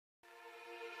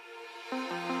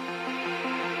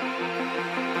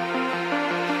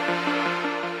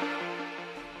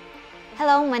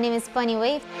Hello, my name is Pony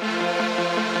Wave.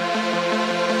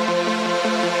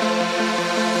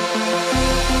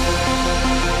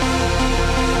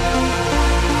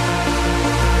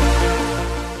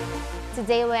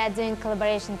 Today we are doing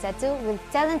collaboration tattoo with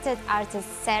talented artist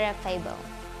Sara Fabel.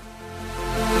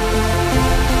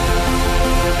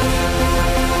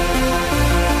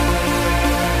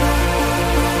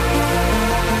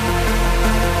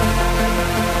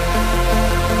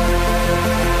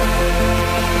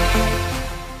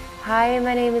 Hi,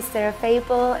 my name is Sara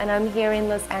Fabel and I'm here in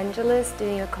Los Angeles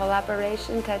doing a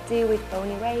collaboration tattoo with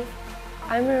Pony Wave.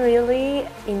 I'm really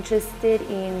interested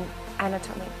in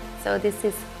anatomy. So this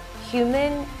is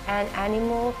human and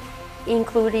animal,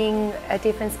 including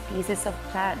different species of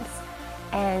plants.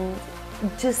 And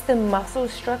just the muscle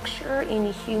structure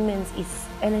in humans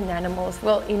and in animals,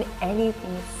 well, in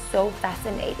anything, is so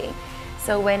fascinating.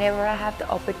 So whenever I have the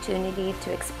opportunity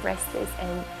to express this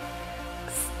and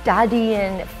study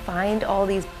and find all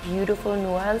these beautiful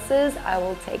nuances, I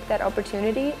will take that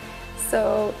opportunity.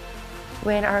 So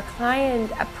when our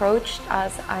client approached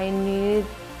us, I knew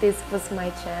this was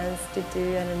my chance to do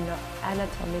an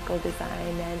anatomical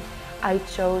design, and I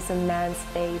chose a man's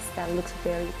face that looks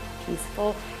very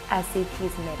peaceful, as if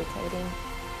he's meditating.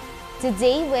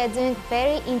 Today we are doing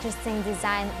very interesting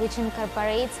design which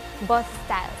incorporates both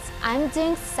styles. I'm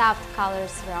doing soft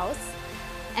colors rose,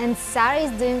 and Sara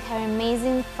is doing her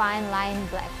amazing fine line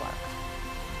black work.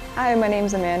 Hi, my name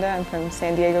is Amanda. I'm from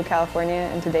San Diego, California,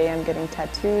 and today I'm getting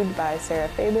tattooed by Sara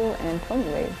Fabel and Pony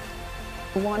Wave.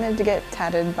 I wanted to get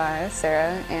tattooed by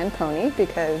Sara and Pony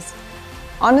because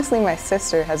honestly my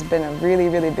sister has been a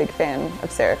really big fan of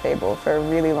Sara Fabel for a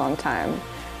really long time,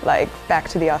 like back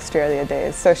to the Australia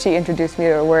days. So she introduced me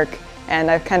to her work and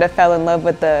I kind of fell in love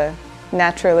with the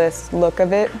naturalist look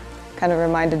of it. Kind of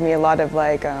reminded me a lot of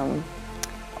like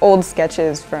old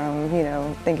sketches from, you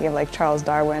know, thinking of like Charles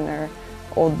Darwin or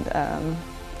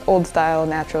old style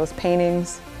naturalist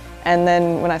paintings. And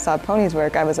then when I saw Pony's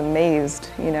work, I was amazed,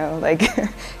 you know, like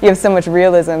you have so much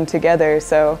realism together,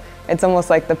 so it's almost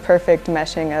like the perfect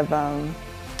meshing of,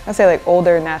 I'd say like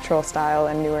older natural style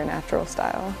and newer natural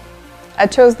style. I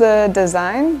chose the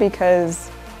design because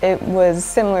it was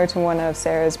similar to one of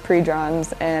Sara's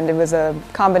pre-drawns, and it was a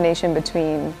combination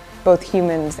between both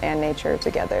humans and nature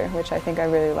together, which I think I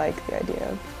really like the idea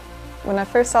of. When I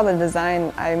first saw the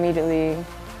design, I immediately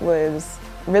was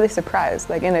really surprised,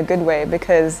 like in a good way,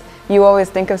 because you always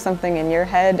think of something in your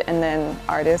head, and then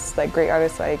artists, like great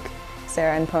artists like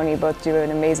Sara and Pony, both do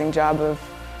an amazing job of,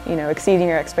 you know, exceeding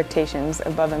your expectations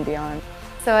above and beyond.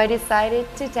 So I decided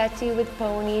to tattoo with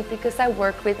Pony because I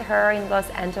work with her in Los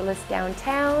Angeles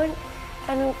downtown,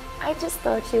 and I just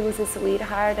thought she was a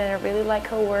sweetheart and I really like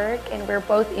her work, and we're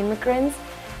both immigrants,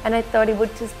 and I thought it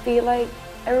would just be like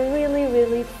a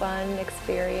really fun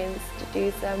experience to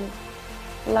do some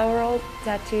floral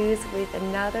tattoos with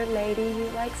another lady who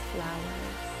likes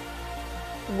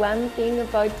flowers. One thing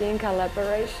about doing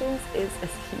collaborations is, as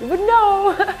you would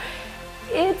know,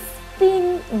 it's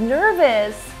being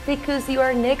nervous because you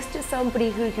are next to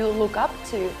somebody who you look up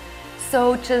to.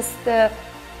 So just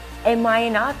am I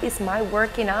enough? Is my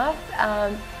work enough?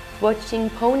 Watching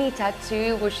Pony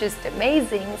tattoo was just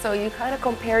amazing. So you kind of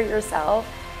compare yourself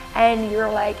and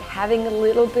you're like having a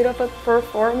little bit of a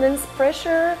performance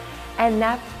pressure, and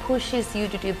that pushes you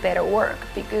to do better work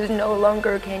because no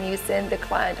longer can you send the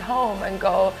client home and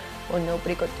go, well,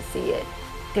 nobody got to see it.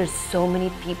 There's so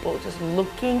many people just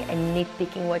looking and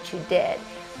nitpicking what you did.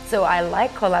 So I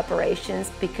like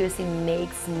collaborations because it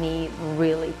makes me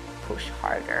really push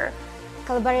harder.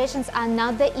 Collaborations are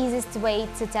not the easiest way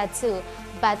to tattoo,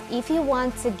 but if you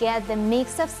want to get the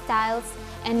mix of styles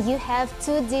and you have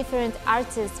two different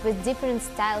artists with different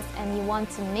styles and you want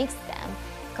to mix them,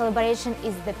 collaboration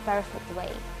is the perfect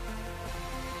way.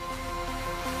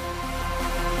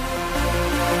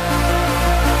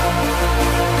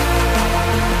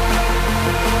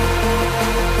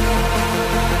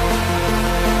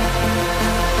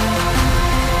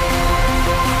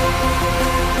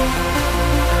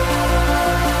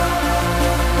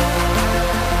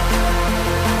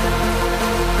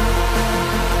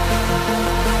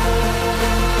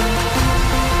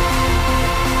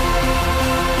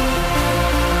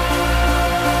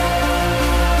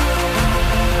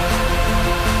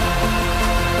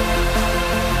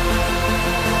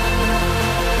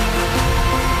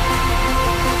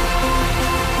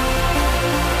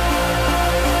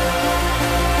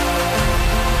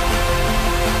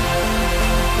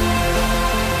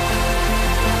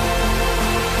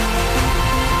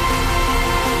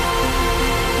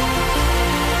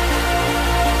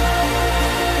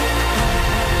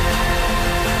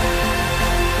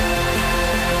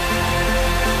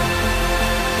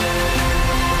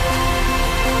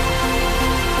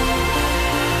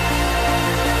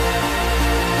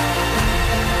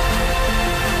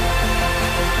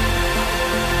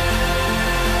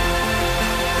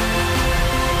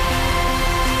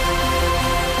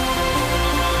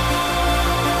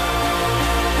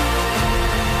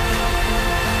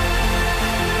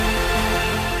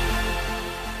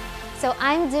 So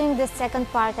I'm doing the second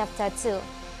part of tattoo.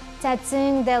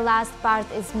 Tattooing the last part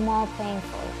is more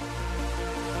painful.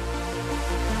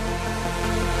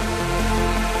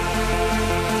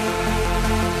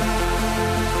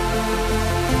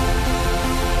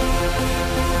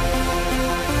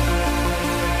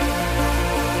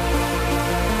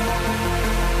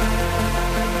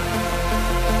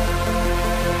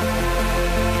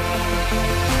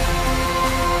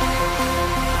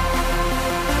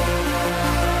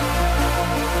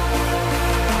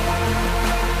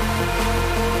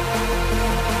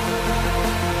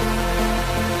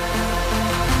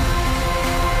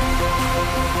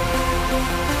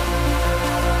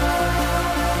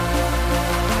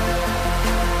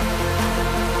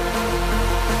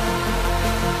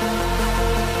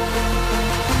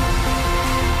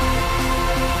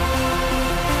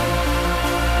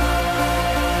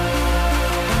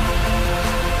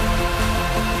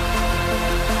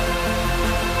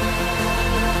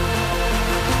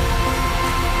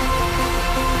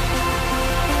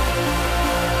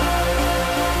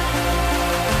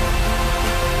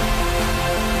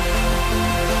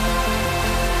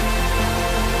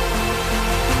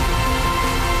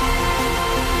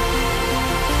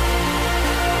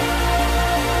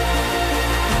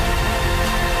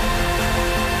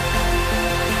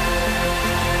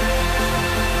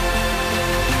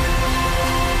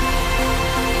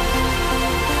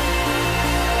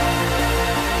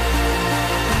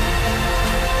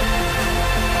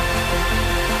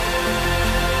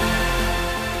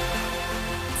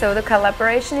 So the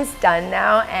collaboration is done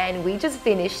now and we just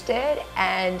finished it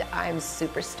and I'm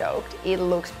super stoked. It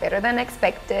looks better than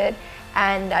expected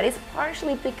and that is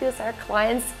partially because our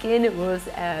client's skin was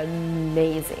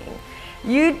amazing.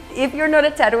 If you're not a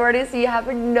tattoo artist, you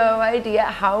have no idea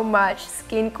how much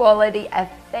skin quality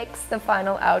affects the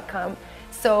final outcome.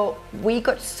 So we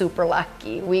got super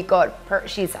lucky.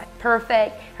 She's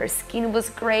perfect, her skin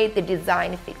was great, the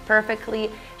design fit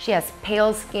perfectly. She has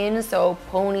pale skin, so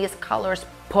Pony's colors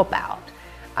pop out.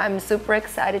 I'm super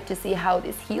excited to see how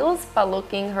this heals, but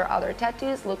looking her other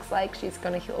tattoos, looks like she's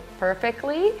gonna heal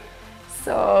perfectly.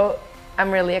 So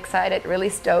I'm really excited, really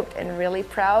stoked, and really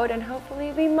proud, and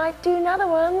hopefully we might do another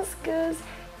ones because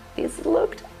this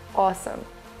looked awesome.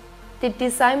 The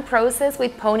design process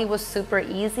with Pony was super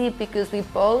easy because we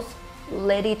both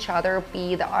let each other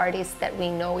be the artists that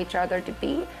we know each other to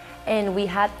be, and we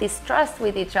had this trust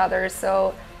with each other,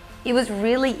 so it was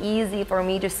really easy for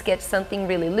me to sketch something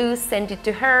really loose, send it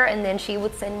to her, and then she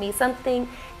would send me something,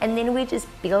 and then we just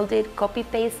built it,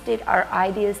 copy-pasted our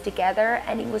ideas together,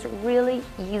 and it was really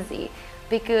easy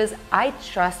because I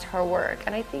trust her work,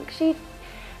 and I think she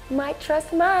might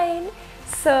trust mine.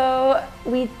 So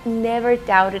we never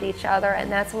doubted each other,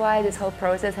 and that's why this whole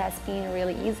process has been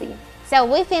really easy. So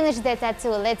we finished the tattoo,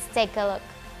 let's take a look.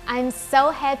 I'm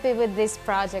so happy with this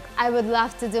project. I would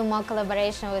love to do more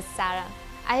collaboration with Sara.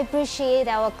 I appreciate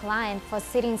our client for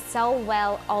sitting so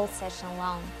well all session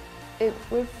long. It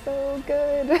was so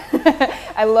good.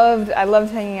 I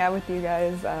loved hanging out with you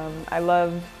guys. I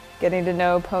love getting to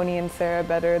know Pony and Sara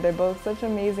better. They're both such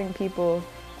amazing people,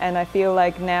 and I feel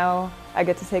like now I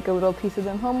get to take a little piece of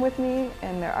them home with me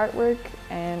and their artwork,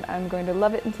 and I'm going to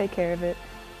love it and take care of it.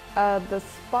 The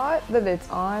spot that it's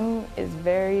on is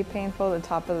very painful. The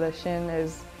top of the shin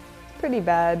is pretty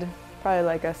bad, probably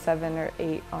like a 7 or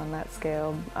 8 on that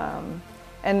scale.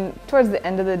 And towards the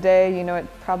end of the day, you know, it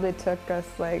probably took us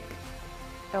like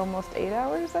almost 8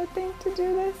 hours, I think, to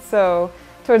do this. So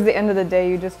towards the end of the day,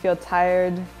 you just feel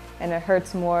tired and it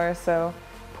hurts more. So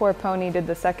poor Pony did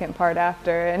the second part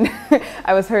after, and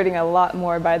I was hurting a lot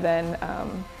more by then.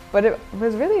 But it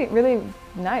was really, really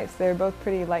nice. They were both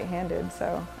pretty light-handed,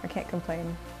 so I can't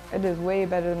complain. It is way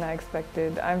better than I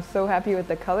expected. I'm so happy with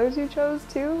the colors you chose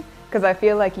too, because I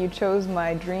feel like you chose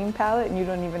my dream palette and you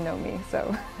don't even know me,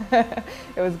 so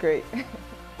it was great.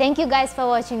 Thank you guys for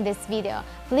watching this video.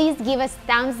 Please give us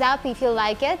thumbs up if you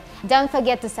like it. Don't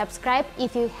forget to subscribe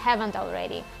if you haven't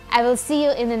already. I will see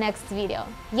you in the next video.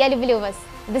 Я люблю вас.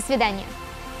 До свидания.